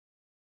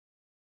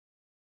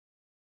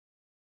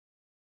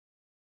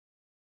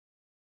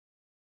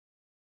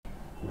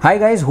Hi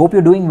guys, hope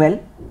you're doing well.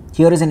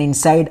 Here is an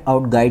inside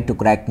out guide to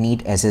crack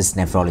NEET SS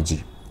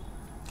Nephrology.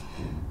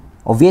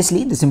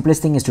 Obviously, the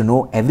simplest thing is to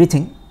know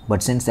everything,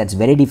 but since that's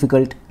very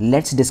difficult,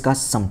 let's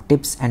discuss some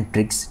tips and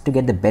tricks to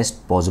get the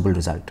best possible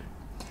result.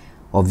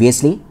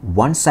 Obviously,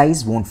 one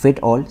size won't fit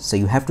all, so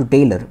you have to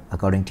tailor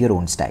according to your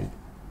own style.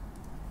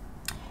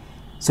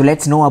 So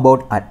let's know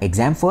about our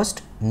exam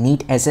first.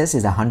 NEET SS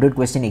is a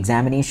 100-question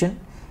examination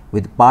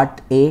with Part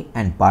A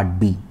and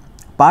Part B.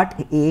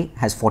 Part A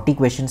has 40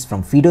 questions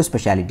from feeder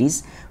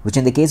specialties, which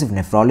in the case of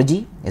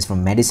nephrology is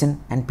from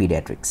medicine and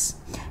pediatrics.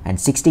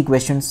 And 60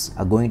 questions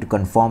are going to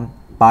conform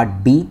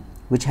Part B,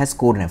 which has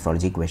core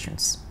nephrology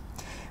questions.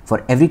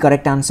 For every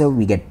correct answer,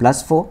 we get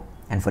 +4,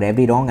 and for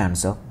every wrong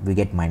answer, we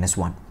get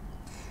 -1.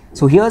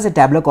 So here's a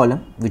tabular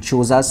column which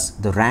shows us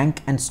the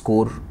rank and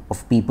score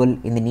of people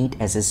in the NEET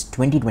SS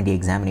 2020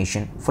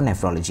 examination for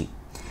nephrology.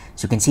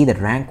 So you can see that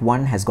rank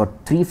 1 has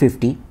got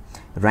 350,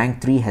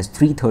 rank 3 has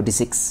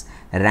 336,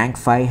 rank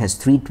 5 has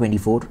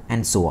 324,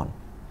 and so on.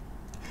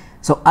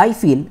 So I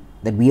feel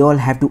that we all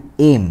have to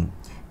aim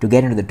to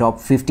get into the top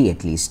 50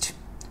 at least,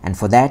 and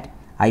for that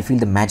I feel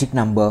the magic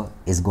number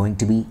is going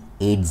to be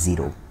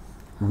 80.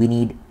 We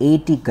need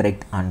 80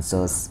 correct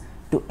answers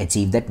to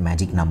achieve that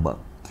magic number.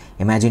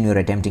 Imagine you're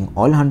attempting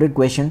all 100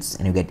 questions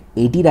and you get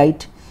 80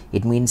 right,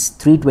 it means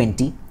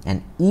 320,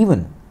 and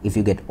even if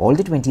you get all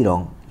the 20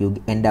 wrong, you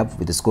end up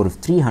with a score of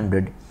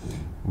 300,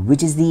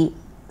 which is the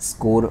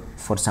score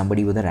for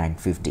somebody with a rank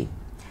 50.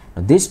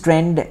 Now this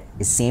trend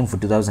is same for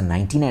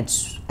 2019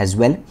 as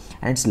well,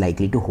 and it's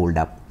likely to hold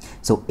up.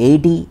 So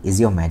 80 is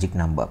your magic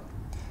number.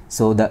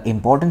 So the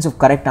importance of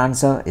correct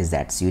answer is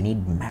that so you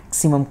need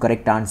maximum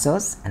correct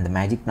answers, and the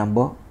magic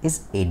number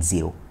is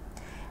 80.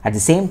 At the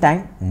same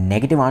time,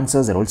 negative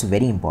answers are also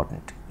very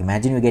important.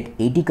 Imagine you get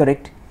 80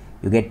 correct,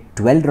 you get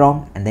 12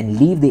 wrong, and then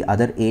leave the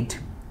other 8.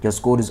 Your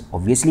score is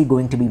obviously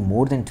going to be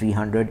more than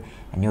 300,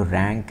 and your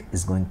rank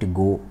is going to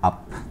go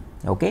up.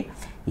 Okay,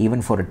 even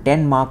for a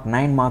 10 mark,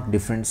 9 mark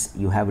difference,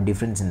 you have a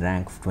difference in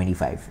rank of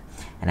 25.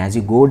 And as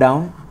you go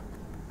down,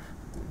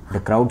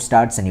 the crowd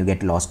starts and you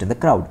get lost in the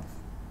crowd.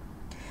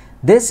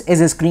 This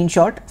is a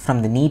screenshot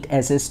from the NEET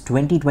SS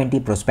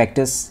 2020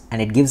 prospectus,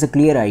 and it gives a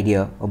clear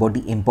idea about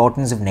the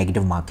importance of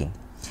negative marking.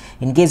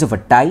 In case of a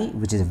tie,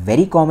 which is a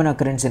very common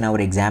occurrence in our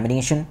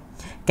examination,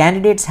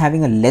 candidates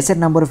having a lesser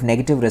number of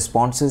negative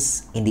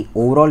responses in the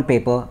overall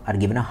paper are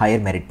given a higher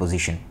merit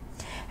position.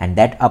 And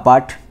that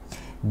apart,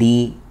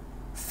 the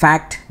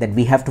fact that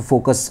we have to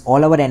focus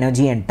all our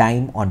energy and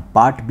time on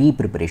Part B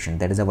preparation,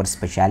 that is our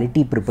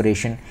specialty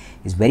preparation,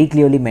 is very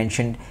clearly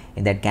mentioned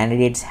in that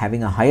candidates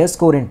having a higher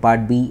score in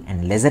Part B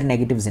and lesser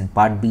negatives in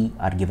Part B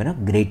are given a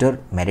greater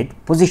merit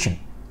position.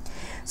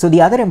 So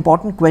the other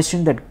important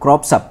question that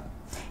crops up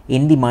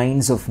in the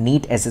minds of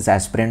NEET SS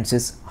aspirants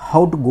is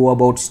how to go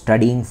about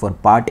studying for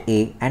Part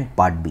A and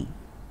Part B.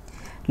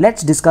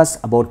 Let's discuss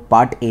about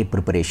Part A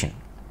preparation.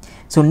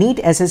 So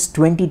NEET SS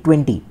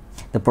 2020,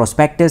 the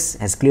prospectus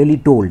has clearly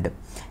told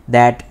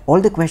that all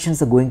the questions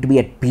are going to be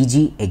at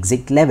PG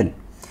exit level.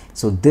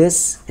 So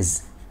this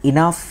is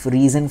enough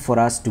reason for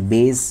us to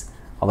base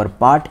our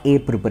Part A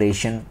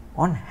preparation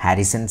on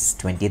Harrison's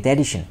 20th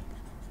edition.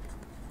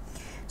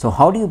 So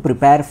how do you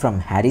prepare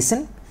from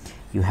Harrison?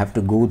 You have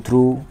to go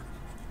through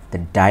the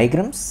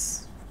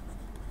diagrams,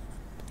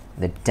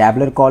 the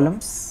tabular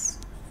columns,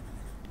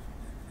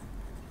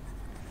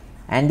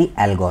 and the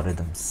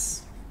algorithms.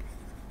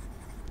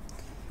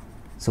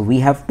 So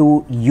we have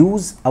to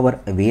use our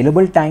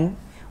available time,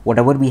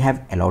 whatever we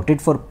have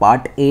allotted for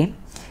Part A,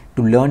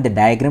 to learn the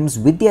diagrams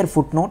with their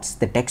footnotes,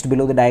 the text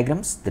below the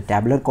diagrams, the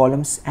tabular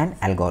columns, and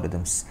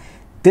algorithms.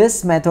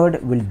 This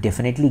method will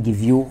definitely give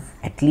you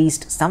at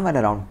least somewhere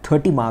around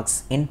 30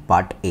 marks in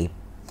Part A.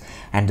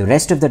 And the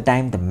rest of the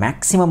time, the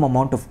maximum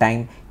amount of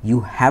time,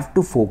 you have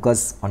to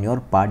focus on your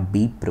Part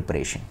B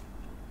preparation.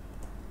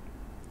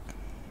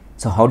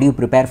 So how do you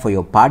prepare for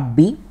your Part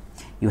B?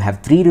 You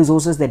have 3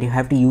 resources that you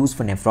have to use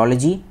for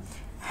nephrology: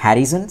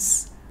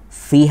 Harrison's,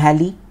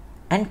 FKZWV,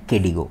 and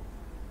KDIGO.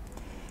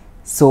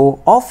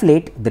 So of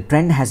late, the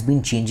trend has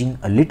been changing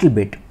a little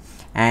bit,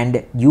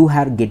 and you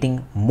are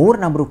getting more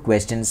number of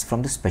questions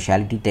from the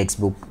specialty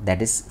textbook,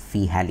 that is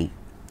FKZWV.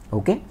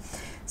 Okay.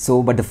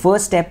 So, but the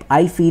first step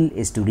I feel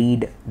is to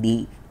read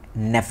the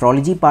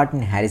nephrology part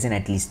in Harrison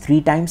at least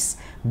 3 times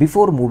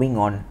before moving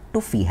on to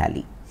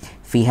FKZWV.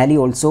 FKZWV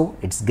also,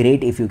 it's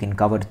great if you can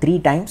cover 3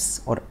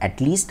 times, or at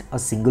least a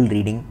single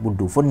reading would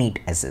do for NEET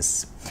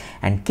SS.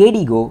 And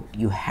KDIGO,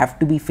 you have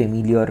to be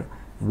familiar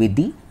with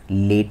the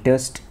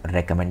latest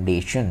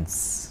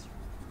recommendations.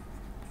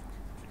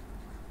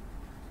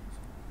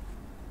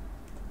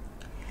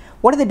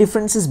 What are the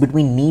differences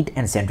between NEET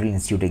and Central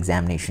Institute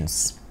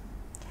examinations?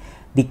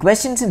 The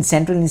questions in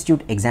Central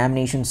Institute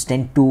examinations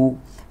tend to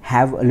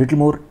have a little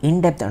more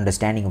in-depth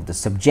understanding of the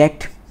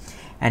subject,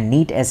 and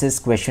NEET SS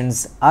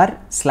questions are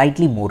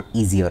slightly more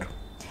easier.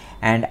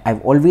 And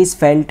I've always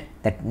felt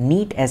that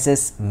NEET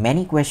SS,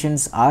 many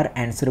questions are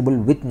answerable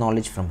with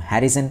knowledge from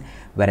Harrison,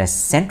 whereas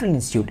Central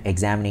Institute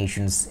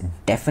examinations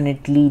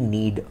definitely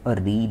need a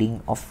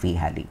reading of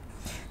FKZWV.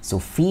 So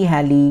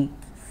FKZWV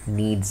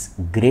needs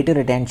greater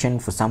attention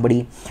for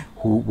somebody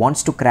who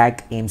wants to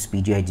crack AIIMS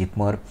PGI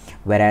JIPMER,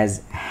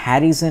 whereas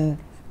Harrison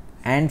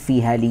and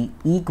FEHALI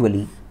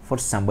equally for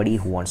somebody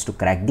who wants to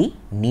crack the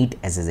NEET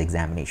SS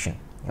examination.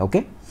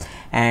 Okay,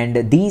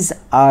 and these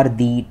are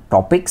the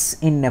topics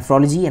in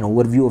nephrology, an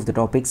overview of the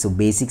topics. So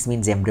basics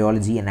means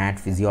embryology, anat,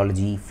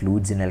 physiology,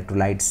 fluids and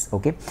electrolytes.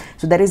 Okay,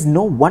 so there is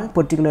no one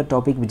particular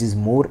topic which is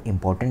more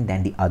important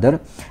than the other.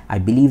 I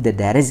believe that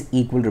there is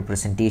equal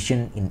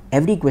representation in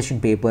every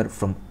question paper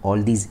from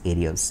all these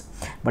areas,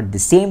 but at the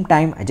same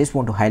time I just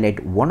want to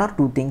highlight one or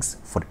two things.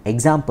 For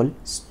example,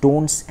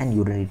 stones and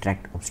urinary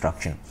tract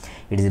obstruction.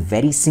 It is a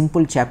very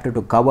simple chapter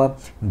to cover,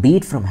 be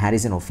it from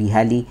Harrison or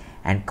FEHALI,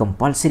 and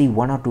compulsory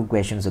one or two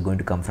questions are going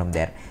to come from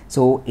there.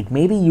 So it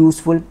may be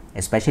useful,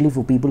 especially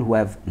for people who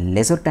have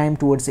lesser time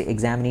towards the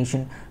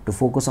examination, to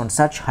focus on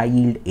such high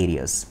yield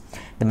areas.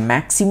 The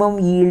maximum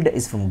yield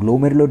is from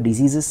glomerular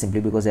diseases, simply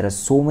because there are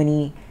so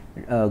many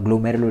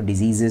glomerular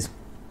diseases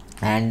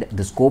and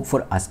the scope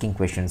for asking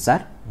questions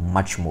are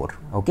much more.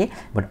 Okay,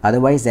 but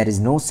otherwise there is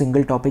no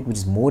single topic which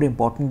is more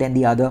important than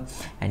the other,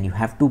 and you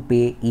have to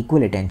pay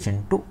equal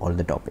attention to all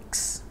the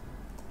topics.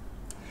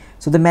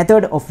 So the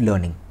method of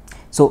learning.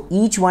 So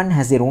each one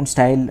has their own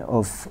style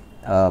of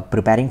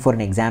preparing for an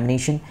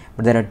examination,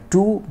 but there are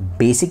two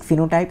basic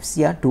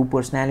phenotypes, two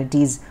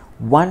personalities.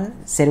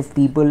 One set of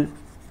people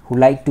who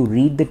like to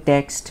read the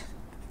text,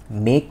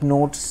 make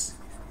notes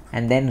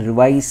and then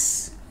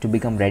revise to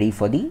become ready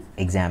for the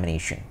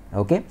examination.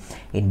 Okay,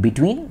 in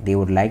between they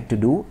would like to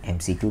do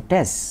MCQ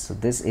tests. So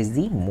this is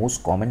the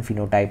most common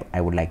phenotype,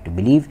 I would like to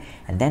believe.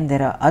 And then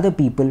there are other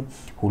people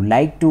who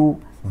like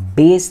to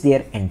base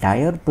their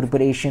entire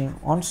preparation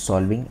on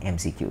solving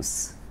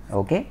MCQs,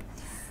 okay,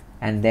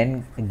 and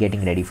then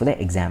getting ready for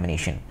the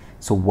examination.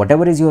 So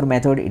whatever is your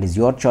method, it is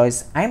your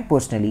choice. I am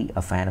personally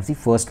a fan of the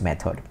first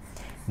method,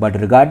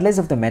 but regardless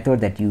of the method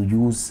that you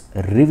use,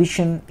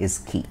 revision is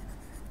key.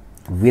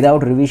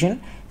 Without revision,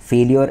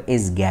 failure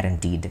is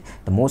guaranteed.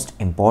 The most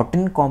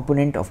important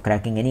component of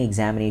cracking any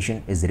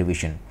examination is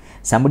revision.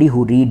 Somebody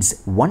who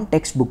reads one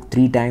textbook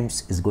 3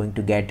 times is going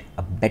to get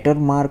a better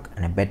mark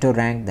and a better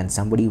rank than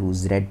somebody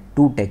who's read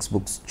 2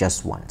 textbooks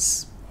just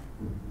once.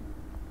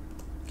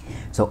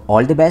 So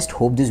all the best.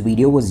 Hope this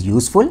video was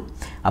useful.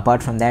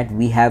 Apart from that,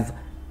 we have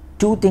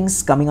 2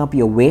 things coming up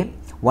your way.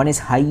 One is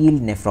high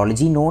yield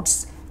nephrology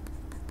notes,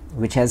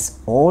 which has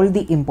all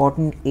the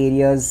important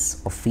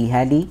areas of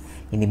FEHALI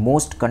in the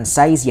most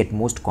concise yet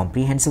most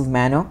comprehensive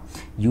manner,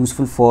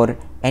 useful for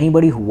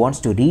anybody who wants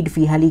to read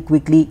FEHALI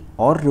quickly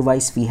or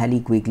revise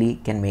FEHALI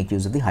quickly. Can make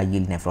use of the high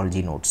yield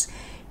nephrology notes.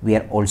 We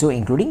are also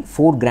including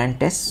 4 grand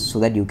tests so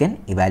that you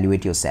can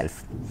evaluate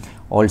yourself.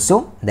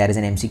 Also, there is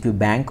an MCQ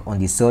bank on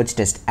the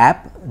Surgtest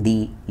app.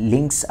 The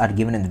links are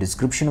given in the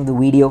description of the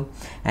video,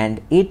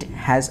 and it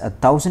has a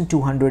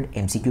 1200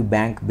 MCQ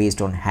bank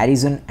based on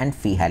Harrison and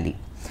FEHALI.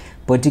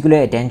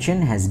 Particular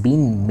attention has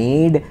been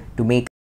made to make